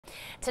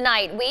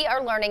Tonight, we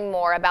are learning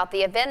more about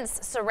the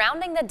events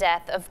surrounding the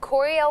death of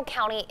Coryell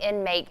County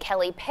inmate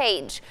Kelli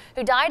Page,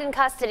 who died in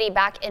custody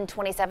back in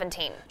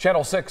 2017.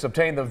 Channel 6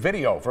 obtained the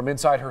video from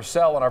inside her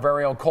cell, and our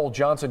very own Cole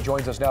Johnson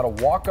joins us now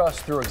to walk us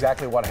through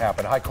exactly what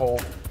happened. Hi, Cole.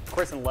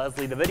 Chris and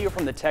Leslie, the video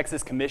from the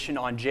Texas Commission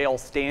on Jail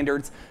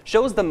Standards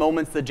shows the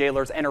moments the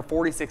jailers enter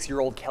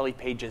 46-year-old Kelli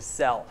Page's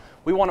cell.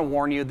 We want to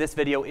warn you, this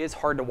video is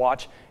hard to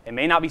watch and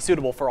may not be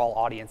suitable for all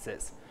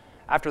audiences.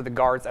 After the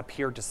guards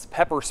appeared to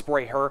pepper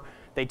spray her,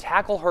 they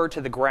tackle her to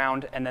the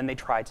ground and then they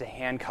try to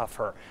handcuff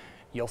her.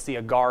 You'll see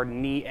a guard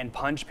knee and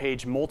punch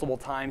Page multiple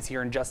times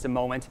here in just a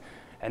moment.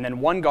 And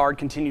then one guard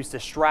continues to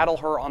straddle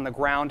her on the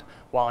ground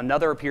while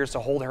another appears to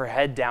hold her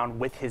head down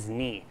with his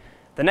knee.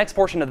 The next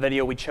portion of the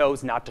video we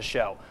chose not to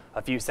show.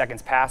 A few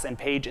seconds pass and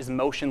Page is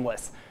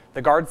motionless.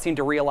 The guards seem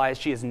to realize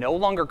she is no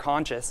longer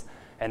conscious,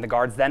 and the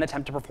guards then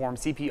attempt to perform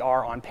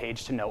CPR on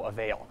Page to no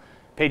avail.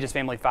 Page's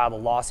family filed a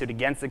lawsuit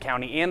against the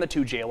county and the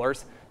two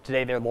jailers.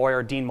 Today, their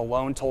lawyer, Dean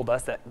Malone, told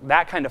us that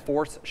that kind of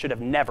force should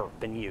have never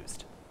been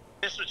used.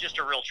 This was just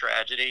a real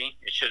tragedy.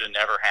 It should have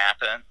never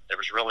happened. There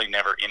was really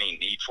never any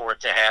need for it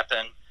to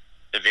happen.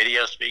 The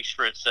video speaks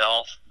for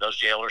itself. Those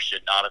jailers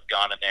should not have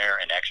gone in there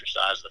and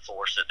exercised the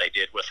force that they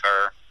did with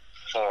her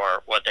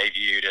for what they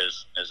viewed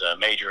as a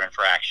major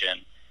infraction.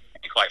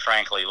 And quite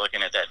frankly,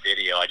 looking at that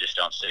video, I just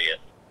don't see it.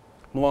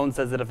 Malone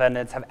says the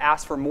defendants have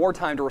asked for more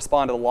time to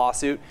respond to the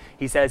lawsuit.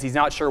 He says he's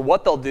not sure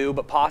what they'll do,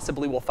 but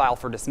possibly will file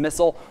for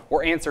dismissal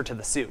or answer to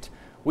the suit.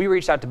 We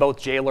reached out to both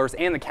jailers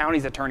and the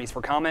county's attorneys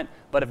for comment,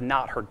 but have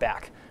not heard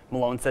back.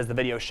 Malone says the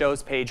video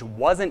shows Page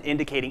wasn't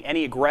indicating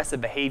any aggressive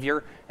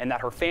behavior and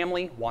that her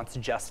family wants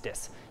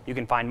justice. You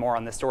can find more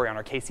on this story on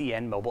our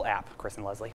KCEN mobile app. Chris and Leslie.